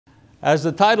As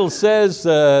the title says,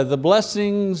 the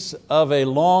blessings of a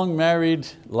long married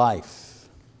life.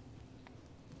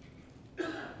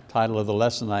 Title of the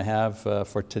lesson I have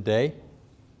for today.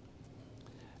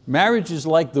 Marriage is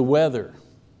like the weather.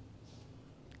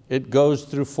 It goes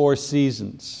through 4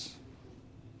 seasons.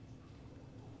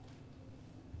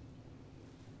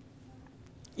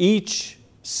 Each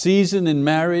season in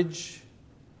marriage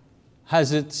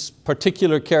has its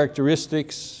particular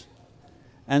characteristics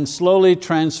and slowly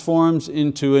transforms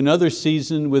into another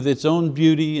season with its own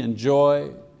beauty and joy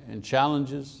and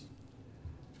challenges.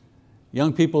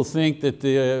 Young people think that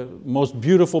the most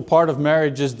beautiful part of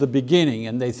marriage is the beginning,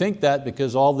 and they think that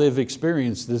because all they've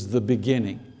experienced is the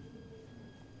beginning.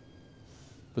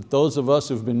 But those of us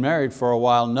who've been married for a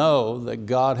while know that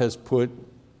God has put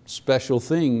special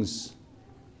things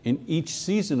in each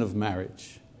season of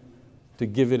marriage to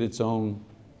give it its own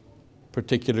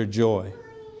particular joy.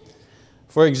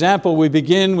 For example, we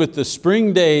begin with the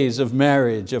spring days of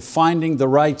marriage, of finding the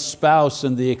right spouse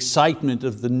and the excitement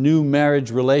of the new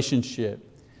marriage relationship.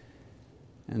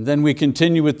 And then we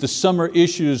continue with the summer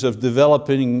issues of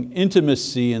developing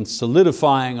intimacy and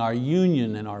solidifying our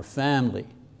union and our family.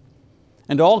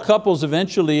 And all couples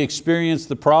eventually experience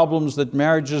the problems that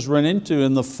marriages run into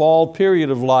in the fall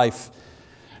period of life,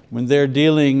 when they're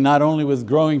dealing not only with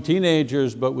growing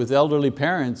teenagers, but with elderly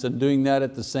parents, and doing that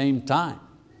at the same time.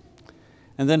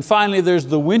 And then finally there's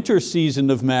the winter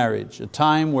season of marriage, a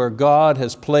time where God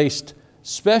has placed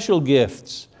special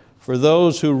gifts for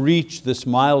those who reach this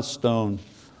milestone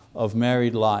of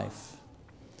married life.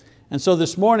 And so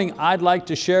this morning I'd like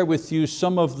to share with you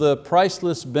some of the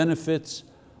priceless benefits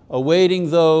awaiting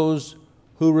those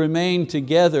who remain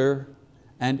together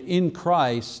and in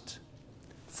Christ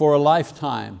for a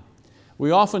lifetime.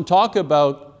 We often talk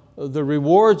about the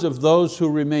rewards of those who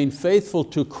remain faithful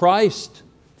to Christ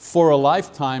for a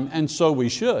lifetime, and so we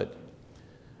should.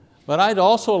 But I'd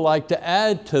also like to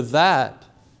add to that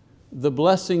the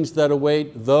blessings that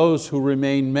await those who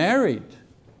remain married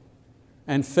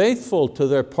and faithful to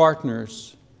their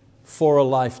partners for a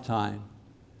lifetime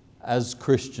as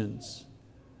Christians.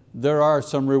 There are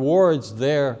some rewards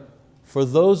there for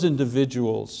those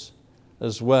individuals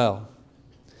as well.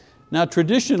 Now,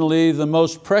 traditionally, the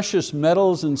most precious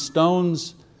metals and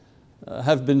stones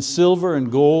have been silver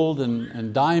and gold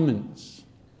and diamonds.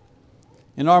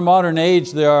 In our modern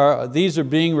age, these are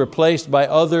being replaced by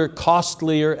other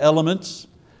costlier elements.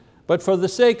 But for the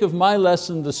sake of my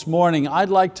lesson this morning, I'd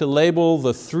like to label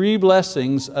the 3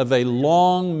 blessings of a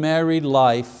long married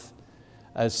life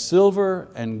as silver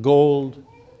and gold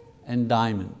and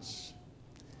diamonds.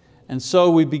 And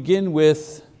so we begin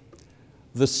with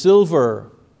the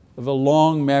silver of a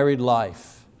long married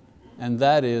life, and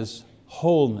that is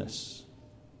wholeness.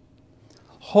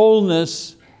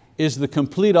 Wholeness is the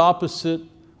complete opposite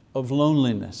of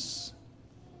loneliness.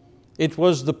 It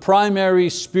was the primary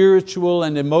spiritual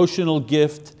and emotional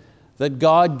gift that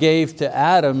God gave to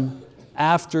Adam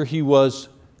after he was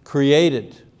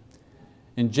created.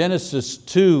 In Genesis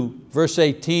 2, verse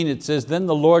 18, it says, "Then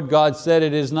the Lord God said,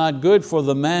 it is not good for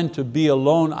the man to be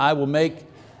alone. I will make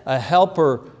a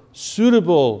helper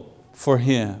suitable for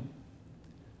him."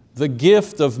 The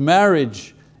gift of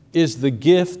marriage is the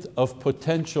gift of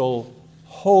potential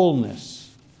wholeness.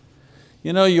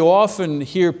 You know, you often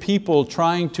hear people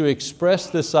trying to express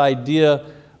this idea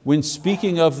when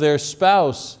speaking of their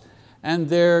spouse and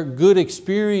their good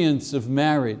experience of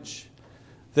marriage.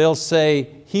 They'll say,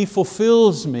 "He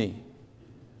fulfills me,"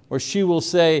 or she will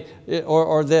say,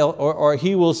 or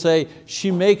he will say,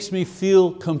 "She makes me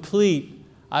feel complete.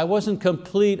 I wasn't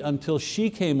complete until she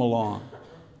came along."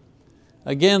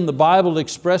 Again, the Bible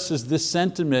expresses this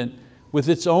sentiment with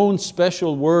its own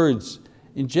special words.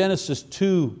 In Genesis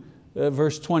 2,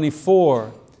 verse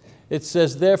 24, it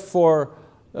says, "Therefore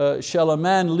shall a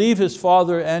man leave his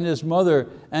father and his mother,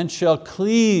 and shall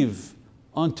cleave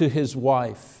unto his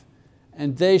wife,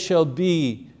 and they shall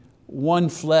be one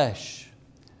flesh."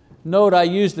 Note, I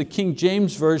use the King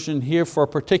James Version here for a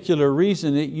particular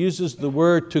reason. It uses the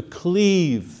word to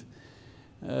cleave.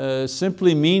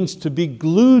 Simply means to be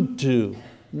glued to.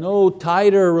 No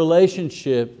tighter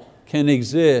relationship can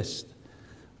exist.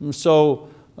 And so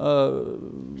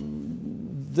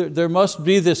there must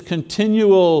be this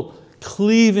continual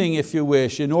cleaving, if you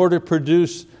wish, in order to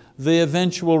produce the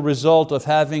eventual result of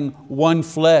having one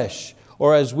flesh,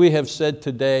 or as we have said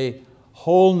today,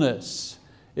 wholeness.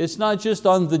 It's not just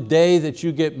on the day that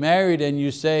you get married and you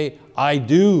say, "I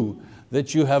do,"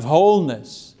 that you have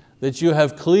wholeness, that you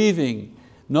have cleaving.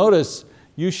 Notice,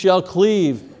 you shall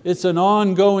cleave. It's an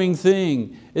ongoing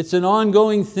thing. It's an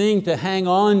ongoing thing to hang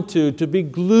on to be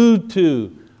glued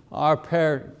to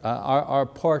our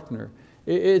partner.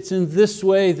 It's in this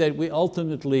way that we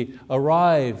ultimately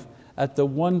arrive at the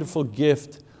wonderful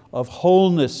gift of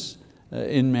wholeness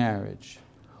in marriage.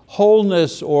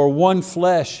 Wholeness, or one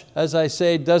flesh, as I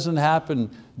say, doesn't happen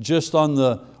just on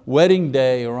the wedding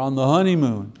day or on the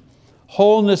honeymoon.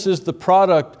 Wholeness is the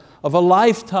product of a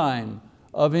lifetime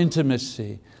of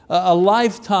intimacy, a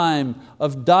lifetime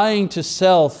of dying to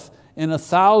self in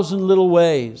 1,000 little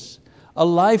ways, a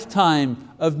lifetime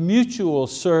of mutual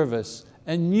service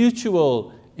and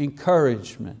mutual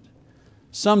encouragement.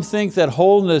 Some think that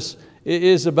wholeness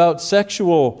is about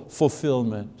sexual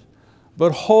fulfillment,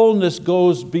 but wholeness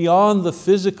goes beyond the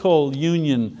physical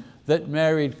union that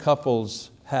married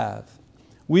couples have.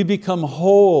 We become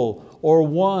whole or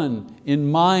one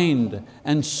in mind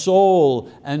and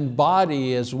soul and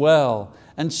body as well,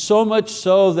 and so much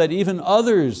so that even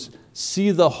others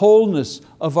see the wholeness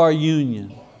of our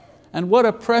union. And what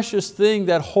a precious thing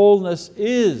that wholeness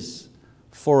is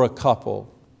for a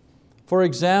couple. For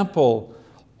example,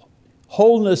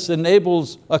 wholeness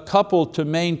enables a couple to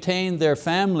maintain their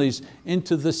families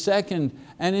into the second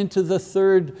and into the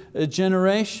third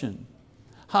generation.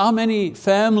 How many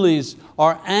families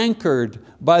are anchored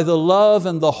by the love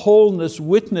and the wholeness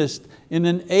witnessed in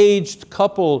an aged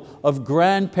couple of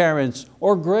grandparents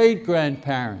or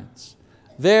great-grandparents?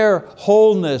 Their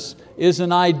wholeness is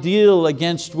an ideal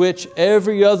against which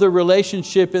every other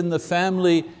relationship in the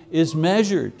family is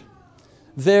measured.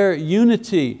 Their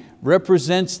unity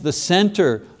represents the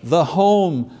center, the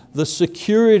home, the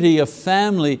security of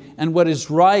family, and what is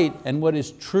right and what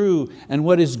is true and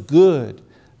what is good.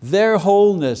 Their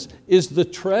wholeness is the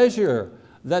treasure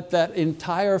that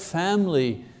entire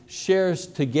family shares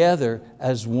together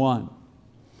as one.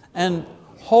 And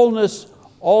wholeness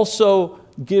also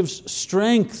gives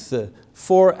strength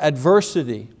for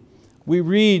adversity. We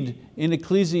read in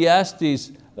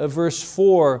Ecclesiastes verse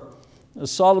 4,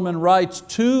 Solomon writes,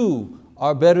 "Two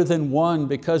are better than one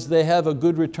because they have a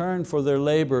good return for their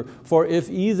labor. For if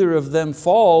either of them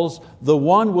falls, the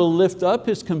one will lift up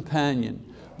his companion.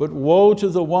 But woe to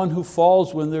the one who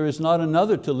falls when there is not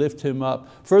another to lift him up.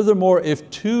 Furthermore, if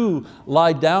two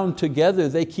lie down together,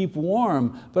 they keep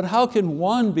warm. But how can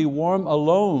one be warm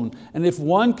alone? And if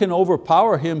one can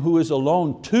overpower him who is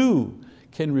alone, two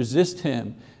can resist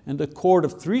him. And a cord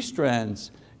of 3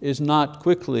 strands is not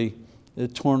quickly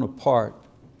torn apart."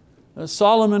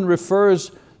 Solomon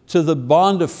refers to the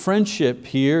bond of friendship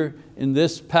here in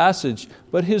this passage,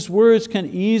 but his words can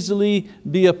easily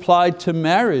be applied to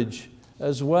marriage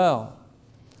as well.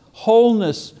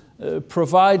 Wholeness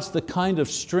provides the kind of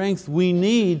strength we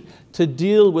need to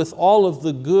deal with all of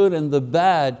the good and the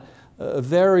bad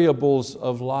variables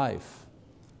of life.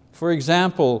 For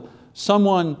example,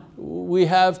 someone we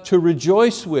have to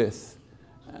rejoice with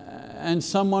and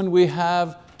someone we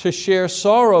have to share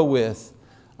sorrow with.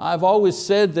 I've always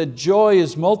said that joy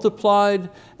is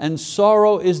multiplied and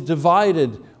sorrow is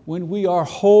divided when we are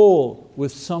whole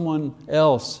with someone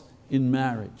else in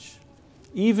marriage.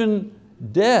 Even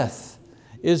death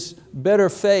is better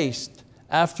faced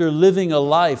after living a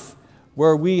life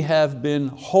where we have been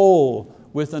whole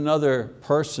with another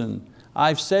person.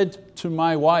 I've said to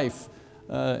my wife,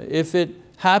 if it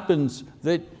happens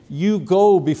that you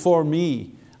go before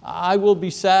me, I will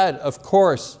be sad, of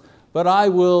course, but I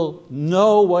will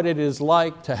know what it is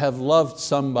like to have loved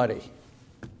somebody.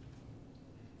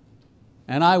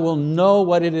 And I will know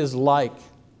what it is like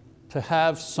to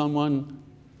have someone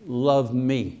love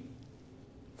me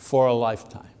for a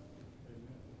lifetime.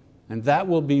 And that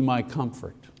will be my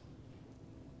comfort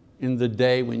in the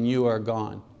day when you are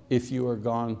gone, if you are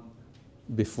gone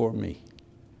before me.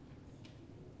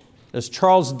 As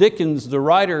Charles Dickens, the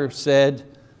writer, said,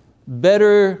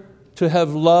 "Better to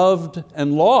have loved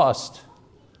and lost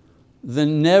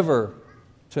than never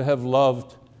to have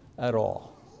loved at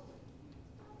all."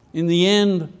 In the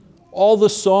end, all the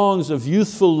songs of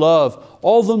youthful love,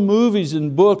 all the movies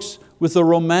and books with a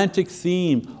romantic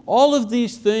theme, all of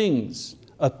these things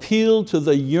appeal to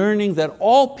the yearning that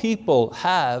all people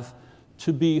have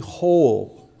to be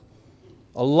whole.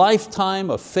 A lifetime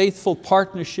of faithful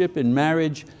partnership in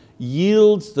marriage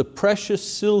yields the precious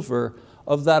silver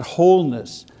of that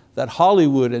wholeness that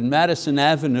Hollywood and Madison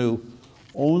Avenue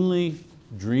only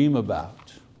dream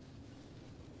about.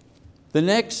 The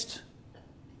next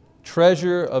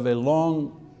treasure of a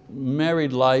long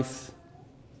married life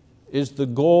is the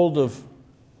gold of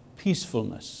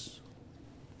peacefulness.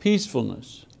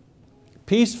 Peacefulness.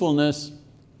 Peacefulness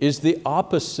is the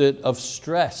opposite of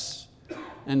stress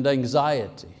and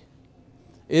anxiety.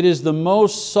 It is the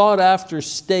most sought after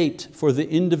state for the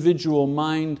individual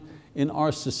mind in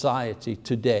our society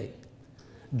today.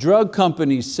 Drug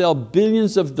companies sell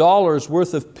billions of dollars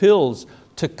worth of pills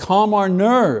to calm our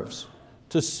nerves,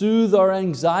 to soothe our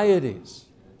anxieties.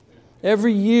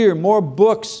 Every year, more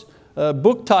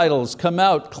book titles come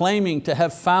out claiming to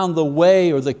have found the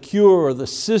way or the cure or the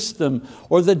system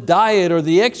or the diet or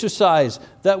the exercise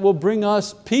that will bring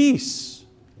us peace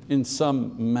in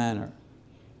some manner.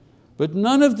 But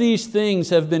none of these things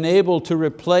have been able to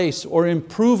replace or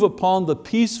improve upon the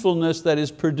peacefulness that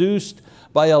is produced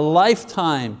by a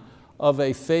lifetime of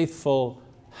a faithful,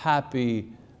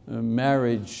 happy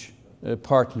marriage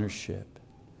partnership.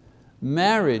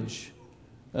 Marriage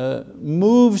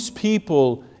moves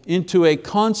people into a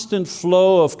constant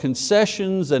flow of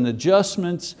concessions and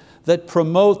adjustments that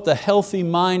promote the healthy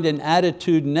mind and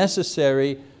attitude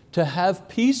necessary to have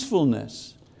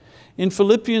peacefulness. In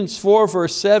Philippians 4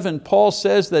 verse 7, Paul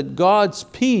says that God's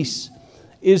peace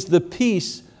is the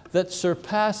peace that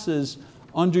surpasses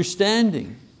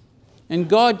understanding. And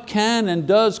God can and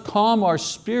does calm our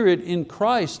spirit in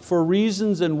Christ for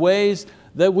reasons and ways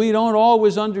that we don't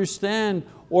always understand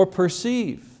or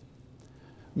perceive.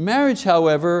 Marriage,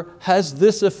 however, has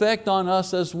this effect on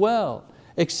us as well,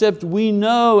 except we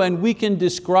know and we can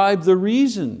describe the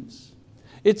reasons.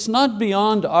 It's not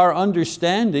beyond our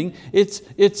understanding, it's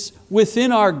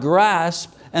within our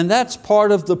grasp, and that's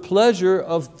part of the pleasure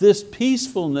of this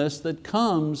peacefulness that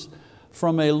comes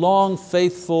from a long,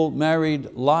 faithful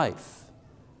married life.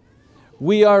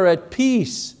 We are at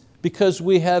peace because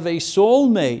we have a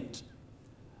soulmate.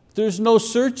 There's no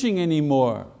searching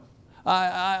anymore.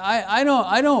 I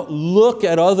don't look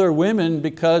at other women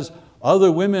because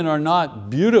other women are not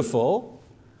beautiful.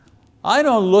 I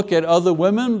don't look at other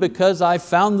women because I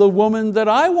found the woman that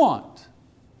I want.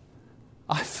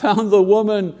 I found the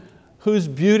woman whose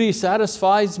beauty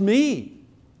satisfies me.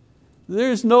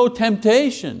 There's no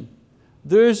temptation.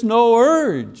 There's no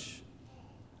urge.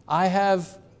 I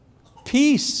have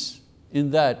peace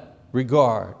in that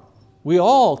regard. We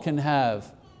all can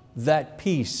have that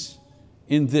peace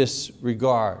in this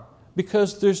regard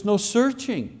because there's no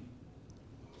searching.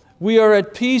 We are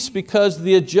at peace because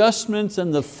the adjustments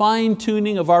and the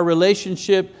fine-tuning of our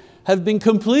relationship have been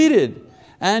completed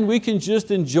and we can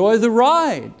just enjoy the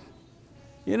ride.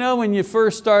 You know, when you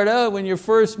first start out, when you're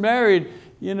first married,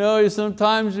 you know,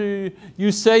 sometimes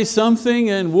you say something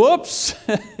and whoops,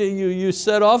 you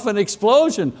set off an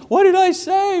explosion. What did I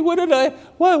say? What did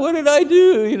I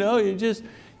do? You know,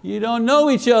 you don't know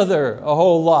each other a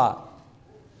whole lot.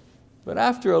 But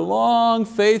after a long,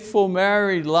 faithful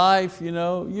married life, you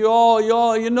know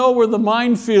where the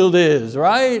minefield is,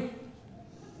 right?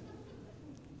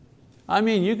 I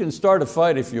mean, you can start a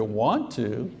fight if you want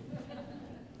to,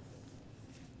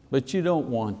 but you don't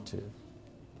want to.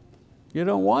 You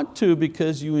don't want to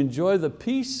because you enjoy the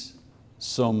peace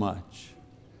so much.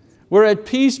 We're at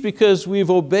peace because we've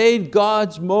obeyed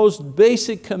God's most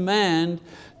basic command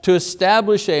to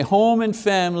establish a home and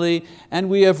family, and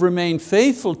we have remained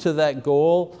faithful to that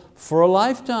goal for a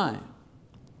lifetime.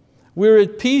 We're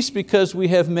at peace because we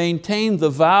have maintained the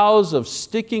vows of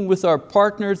sticking with our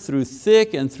partner through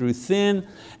thick and through thin,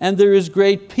 and there is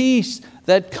great peace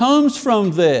that comes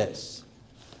from this.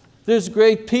 There's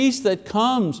great peace that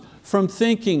comes from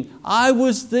thinking, I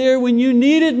was there when you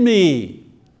needed me.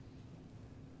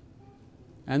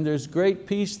 And there's great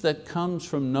peace that comes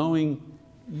from knowing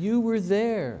you were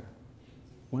there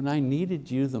when I needed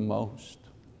you the most.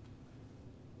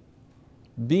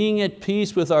 Being at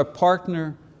peace with our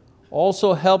partner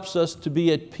also helps us to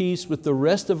be at peace with the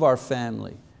rest of our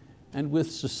family and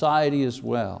with society as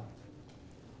well.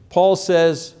 Paul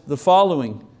says the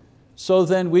following, so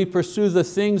then we pursue the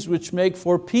things which make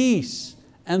for peace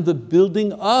and the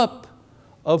building up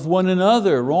of one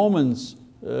another. Romans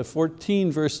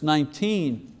 14 verse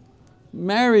 19.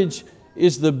 Marriage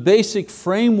is the basic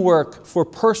framework for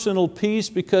personal peace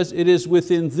because it is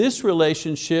within this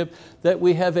relationship that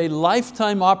we have a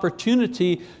lifetime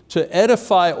opportunity to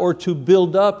edify or to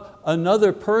build up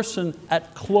another person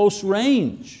at close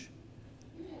range.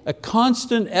 A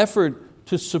constant effort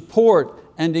to support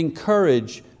and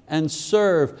encourage and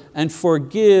serve and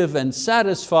forgive and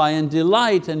satisfy and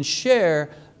delight and share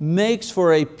makes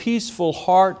for a peaceful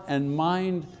heart and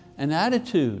mind and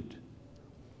attitude.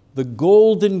 The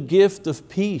golden gift of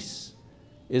peace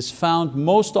is found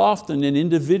most often in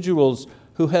individuals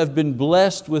who have been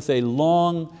blessed with a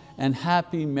long and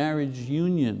happy marriage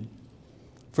union.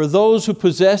 For those who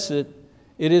possess it,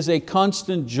 it is a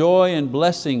constant joy and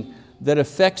blessing that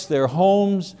affects their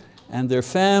homes and their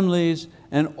families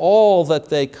and all that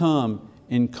they come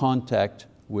in contact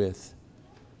with.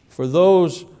 For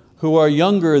those who are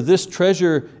younger, this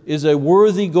treasure is a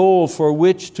worthy goal for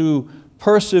which to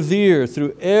persevere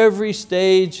through every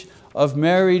stage of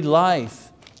married life.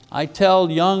 I tell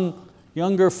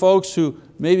younger folks who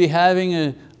may be having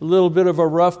a little bit of a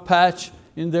rough patch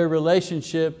in their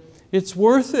relationship, it's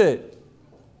worth it.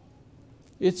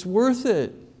 It's worth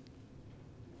it.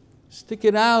 Stick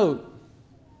it out.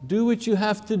 Do what you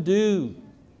have to do.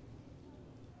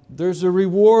 There's a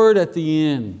reward at the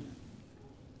end.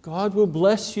 God will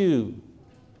bless you.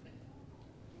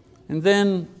 And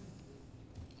then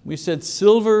we said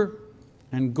silver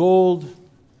and gold.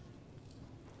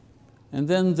 And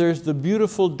then there's the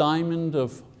beautiful diamond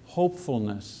of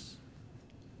hopefulness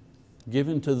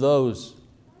given to those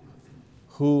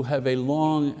who have a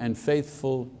long and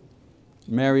faithful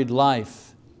married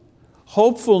life.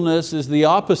 Hopefulness is the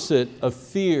opposite of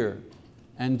fear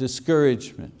and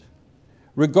discouragement.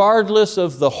 Regardless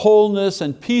of the wholeness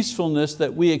and peacefulness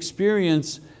that we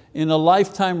experience in a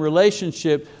lifetime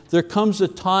relationship, there comes a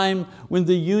time when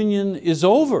the union is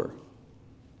over.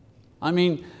 I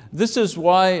mean, this is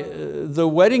why the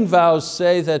wedding vows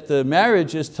say that the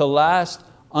marriage is to last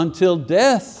until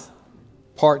death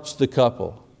parts the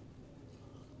couple.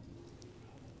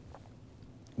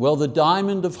 Well, the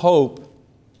diamond of hope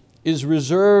is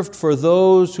reserved for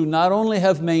those who not only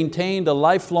have maintained a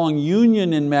lifelong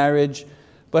union in marriage,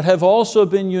 but have also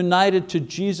been united to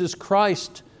Jesus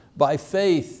Christ by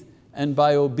faith and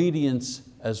by obedience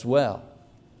as well.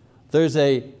 There's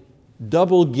a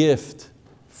double gift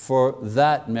for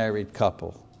that married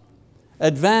couple.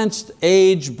 Advanced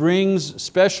age brings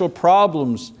special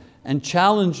problems and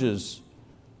challenges.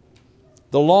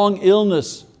 The long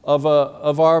illness of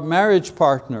our marriage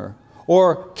partner,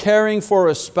 or caring for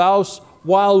a spouse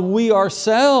while we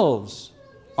ourselves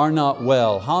are not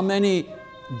well. How many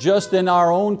just in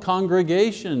our own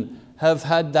congregation have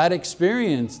had that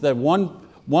experience, that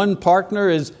one partner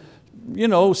is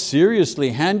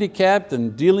seriously handicapped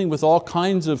and dealing with all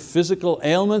kinds of physical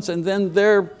ailments, and then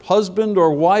their husband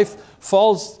or wife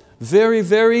falls very,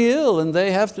 very ill and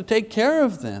they have to take care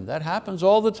of them. That happens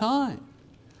all the time.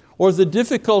 Or the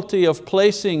difficulty of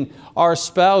placing our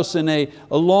spouse in a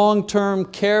long-term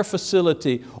care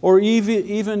facility, or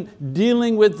even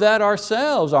dealing with that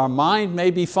ourselves. Our mind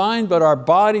may be fine, but our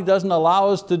body doesn't allow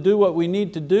us to do what we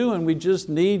need to do, and we just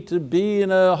need to be in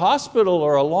a hospital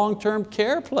or a long-term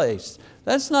care place.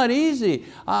 That's not easy.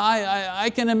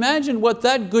 I can imagine what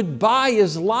that goodbye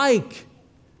is like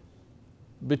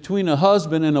between a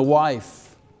husband and a wife.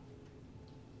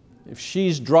 If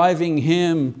she's driving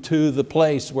him to the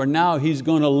place where now he's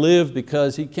going to live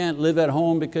because he can't live at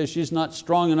home because she's not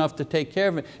strong enough to take care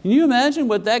of him. Can you imagine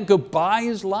what that goodbye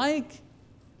is like?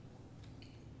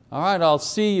 All right, I'll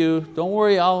see you. Don't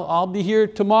worry, I'll be here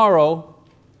tomorrow.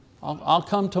 I'll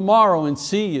come tomorrow and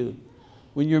see you.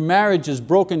 When your marriage is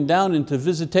broken down into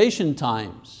visitation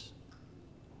times.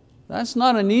 That's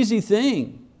not an easy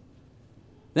thing.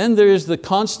 Then there is the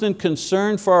constant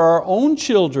concern for our own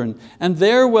children and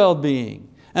their well-being.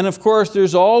 And of course,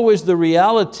 there's always the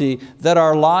reality that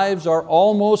our lives are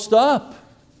almost up.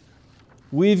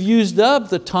 We've used up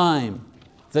the time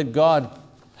that God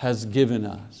has given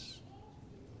us.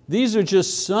 These are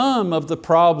just some of the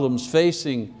problems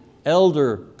facing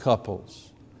elder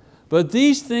couples. But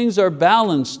these things are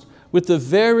balanced with the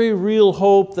very real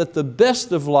hope that the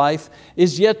best of life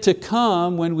is yet to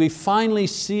come when we finally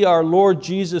see our Lord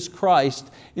Jesus Christ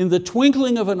in the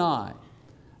twinkling of an eye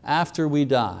after we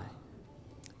die.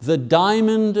 The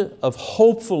diamond of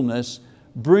hopefulness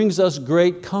brings us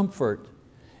great comfort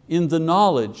in the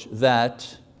knowledge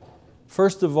that,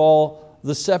 first of all,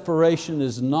 the separation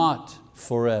is not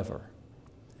forever.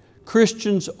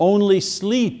 Christians only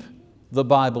sleep, the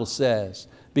Bible says,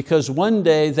 because one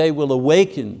day they will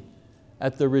awaken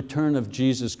at the return of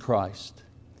Jesus Christ.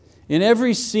 In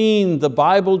every scene the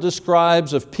Bible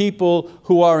describes of people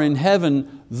who are in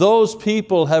heaven, those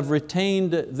people have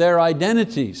retained their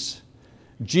identities.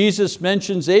 Jesus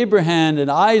mentions Abraham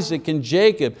and Isaac and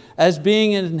Jacob as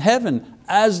being in heaven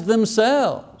as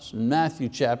themselves in Matthew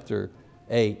chapter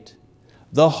 8.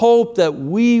 The hope that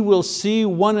we will see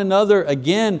one another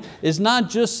again is not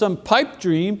just some pipe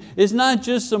dream, it's not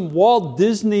just some Walt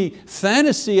Disney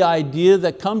fantasy idea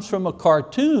that comes from a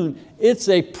cartoon, it's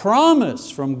a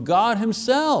promise from God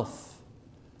Himself.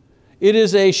 It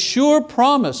is a sure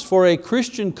promise for a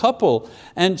Christian couple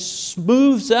and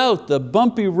smooths out the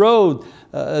bumpy road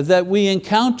that we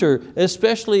encounter,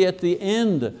 especially at the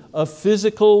end of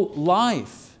physical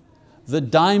life. The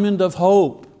diamond of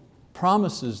hope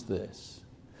promises this.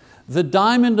 The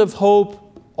diamond of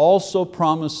hope also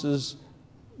promises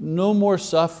no more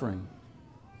suffering.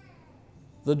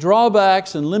 The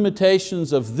drawbacks and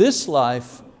limitations of this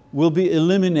life will be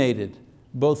eliminated,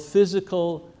 both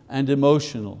physical and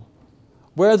emotional.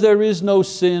 Where there is no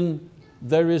sin,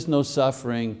 there is no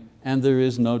suffering, and there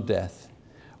is no death.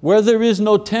 Where there is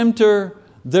no tempter,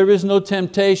 there is no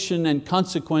temptation, and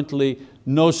consequently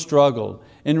no struggle.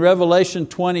 In Revelation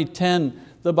 20:10,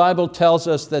 the Bible tells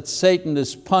us that Satan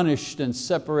is punished and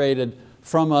separated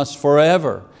from us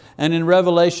forever. And in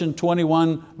Revelation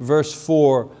 21 verse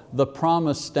 4, the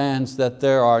promise stands that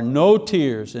there are no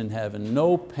tears in heaven,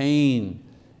 no pain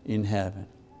in heaven.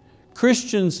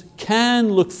 Christians can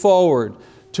look forward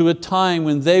to a time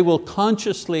when they will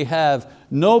consciously have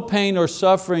no pain or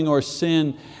suffering or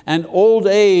sin, and old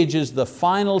age is the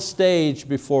final stage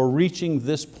before reaching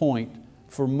this point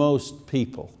for most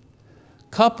people.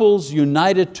 Couples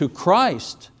united to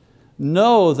Christ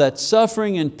know that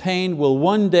suffering and pain will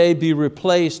one day be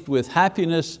replaced with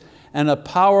happiness and a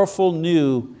powerful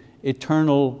new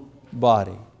eternal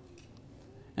body.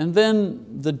 And then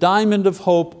the diamond of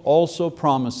hope also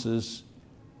promises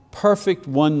perfect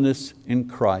oneness in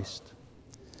Christ.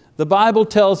 The Bible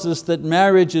tells us that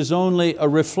marriage is only a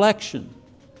reflection,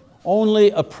 only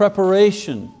a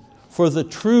preparation for the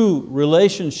true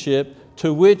relationship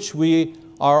to which we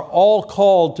are all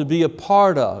called to be a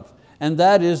part of, and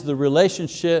that is the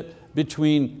relationship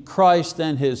between Christ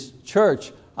and His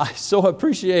church. I so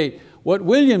appreciate what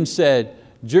William said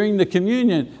during the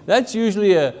communion.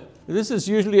 This is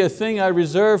usually a thing I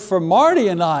reserve for Marty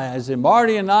and I. I say,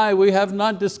 Marty and I, we have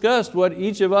not discussed what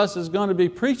each of us is going to be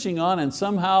preaching on, and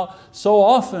somehow, so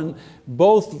often,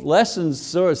 both lessons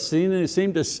sort of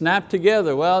seem to snap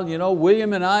together. Well,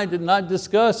 William and I did not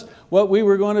discuss what we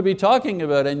were going to be talking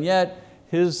about, and yet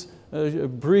his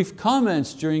brief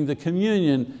comments during the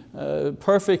communion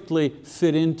perfectly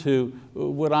fit into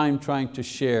what I'm trying to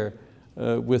share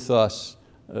with us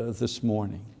this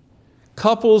morning.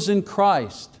 Couples in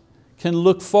Christ can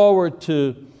look forward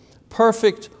to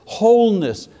perfect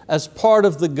wholeness as part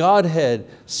of the Godhead,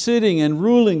 sitting and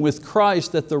ruling with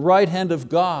Christ at the right hand of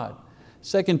God.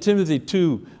 2 Timothy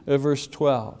 2 verse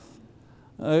 12.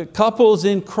 Couples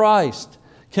in Christ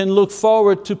can look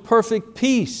forward to perfect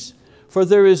peace, for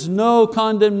there is no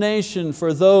condemnation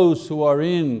for those who are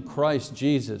in Christ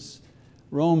Jesus.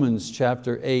 Romans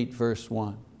chapter 8 verse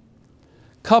 1.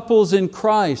 Couples in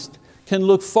Christ can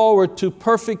look forward to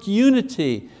perfect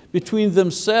unity between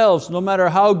themselves. No matter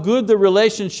how good the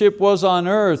relationship was on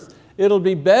earth, it'll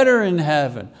be better in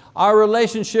heaven. Our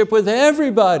relationship with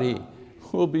everybody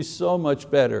will be so much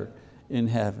better in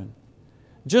heaven.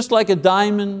 Just like a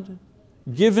diamond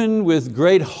given with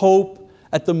great hope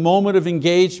at the moment of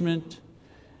engagement,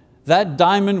 that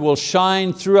diamond will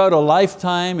shine throughout a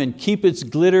lifetime and keep its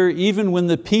glitter even when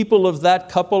the people of that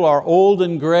couple are old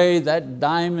and gray. That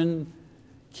diamond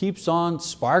keeps on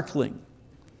sparkling.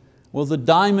 Well, the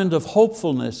diamond of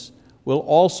hopefulness will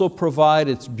also provide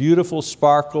its beautiful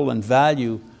sparkle and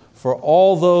value for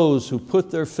all those who put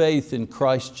their faith in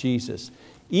Christ Jesus.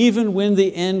 Even when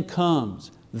the end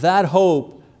comes, that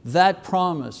hope, that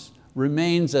promise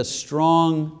remains as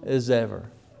strong as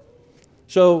ever.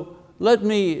 So let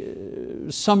me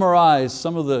summarize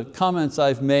some of the comments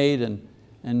I've made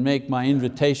and make my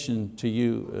invitation to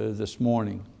you this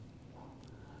morning.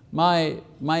 My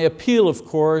appeal, of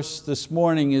course, this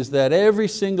morning is that every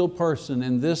single person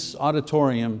in this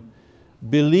auditorium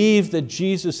believe that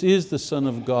Jesus is the Son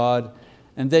of God,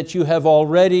 and that you have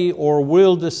already or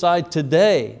will decide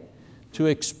today to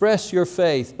express your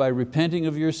faith by repenting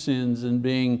of your sins and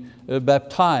being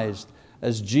baptized,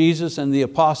 as Jesus and the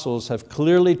apostles have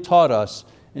clearly taught us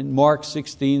in Mark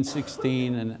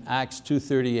 16:16 and Acts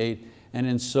 2:38 and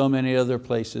in so many other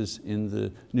places in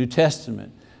the New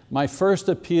Testament. My first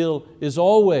appeal is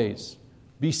always,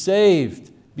 be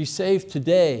saved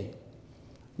today.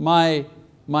 My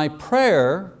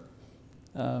prayer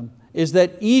is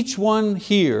that each one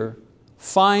here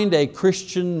find a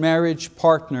Christian marriage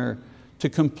partner to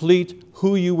complete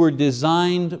who you were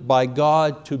designed by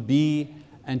God to be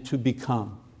and to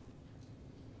become.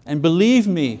 And believe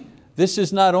me, this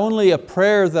is not only a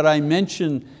prayer that I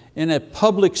mention in a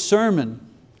public sermon,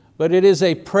 but it is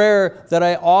a prayer that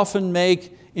I often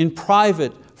make in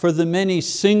private for the many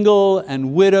single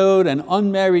and widowed and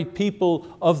unmarried people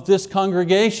of this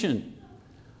congregation.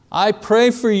 I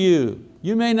pray for you.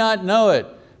 You may not know it,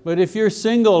 but if you're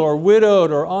single or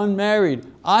widowed or unmarried,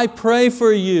 I pray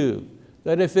for you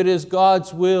that if it is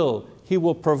God's will, He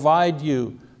will provide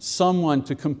you someone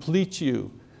to complete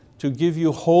you, to give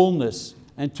you wholeness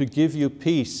and to give you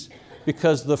peace.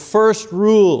 Because the first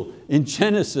rule in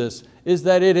Genesis is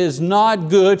that it is not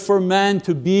good for man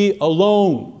to be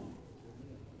alone.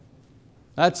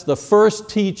 That's the first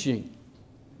teaching.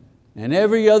 And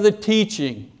every other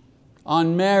teaching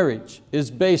on marriage is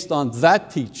based on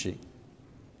that teaching.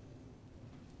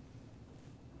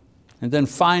 And then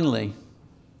finally,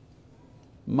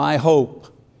 my hope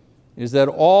is that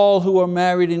all who are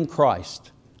married in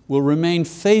Christ will remain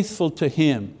faithful to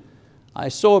Him. I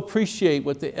so appreciate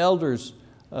what the elders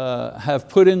have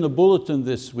put in the bulletin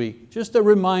this week. Just a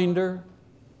reminder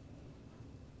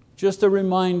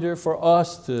for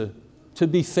us to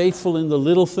be faithful in the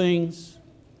little things,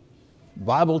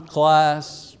 Bible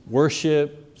class,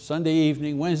 worship, Sunday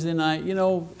evening, Wednesday night,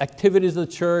 activities of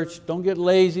the church. Don't get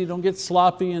lazy, don't get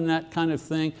sloppy in that kind of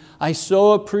thing. I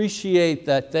so appreciate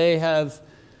that they have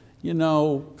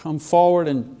come forward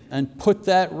and put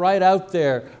that right out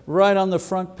there, right on the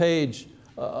front page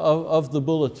of the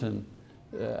bulletin,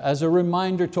 as a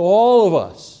reminder to all of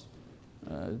us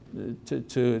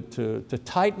to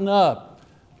tighten up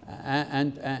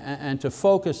and to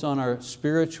focus on our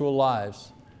spiritual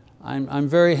lives. I'm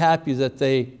very happy that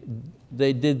they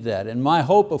did that. And my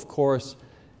hope, of course,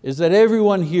 is that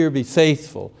everyone here be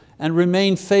faithful and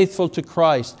remain faithful to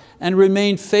Christ and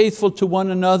remain faithful to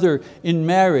one another in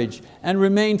marriage and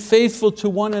remain faithful to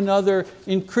one another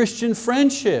in Christian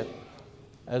friendship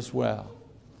as well.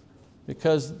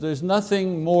 Because there's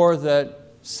nothing more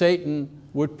that Satan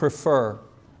would prefer,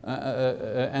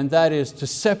 and that is to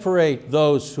separate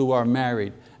those who are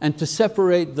married and to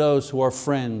separate those who are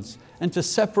friends and to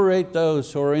separate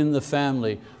those who are in the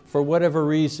family for whatever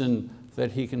reason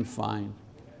that he can find.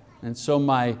 And so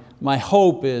my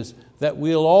hope is that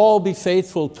we'll all be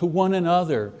faithful to one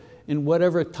another in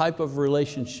whatever type of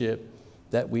relationship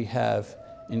that we have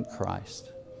in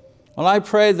Christ. Well, I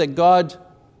pray that God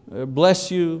bless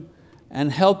you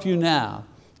and help you now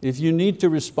if you need to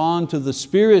respond to the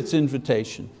Spirit's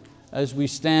invitation as we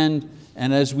stand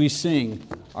and as we sing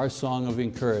our song of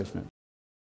encouragement.